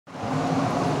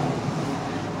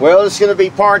Well, it's going to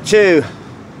be part 2.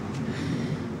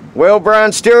 Well,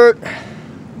 Brian Stewart,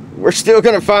 we're still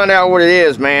going to find out what it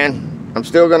is, man. I'm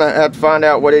still going to have to find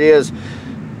out what it is.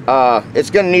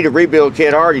 It's going to need a rebuild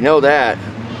kit. I already know that.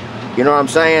 You know what I'm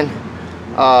saying?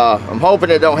 I'm hoping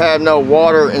it don't have no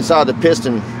water inside the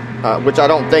piston, which I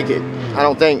don't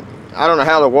know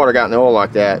how the water got in the oil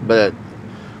like that, but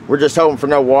we're just hoping for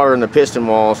no water in the piston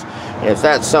walls. And if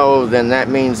that's so, then that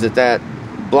means that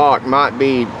block might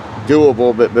be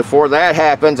doable. But before that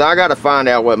happens, I got to find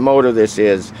out what motor this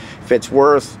is, if it's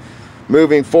worth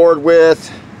moving forward with,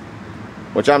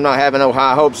 which I'm not having no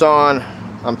high hopes on.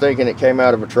 I'm thinking it came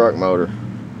out of a truck motor.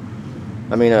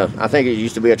 I mean, I think it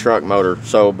used to be a truck motor.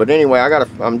 So, but anyway,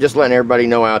 I'm just letting everybody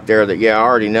know out there that, yeah, I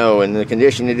already know. And the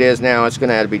condition it is now, it's going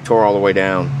to have to be tore all the way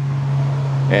down.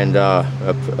 And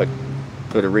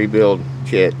put a rebuild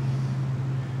kit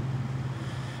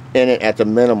in it at the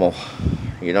minimal.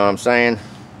 You know what I'm saying?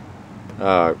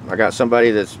 I got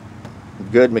somebody that's a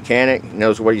good mechanic,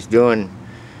 knows what he's doing.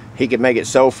 He could make it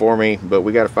so for me, but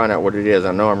we got to find out what it is.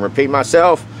 I know I'm repeating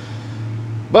myself,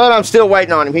 but I'm still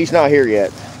waiting on him. He's not here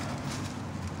yet.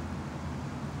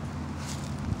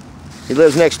 He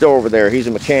lives next door over there. He's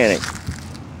a mechanic,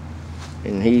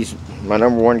 and he's my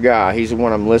 #1 guy. He's the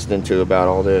one I'm listening to about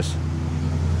all this.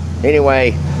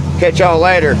 Anyway, catch y'all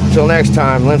later. Until next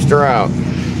time, Limster out.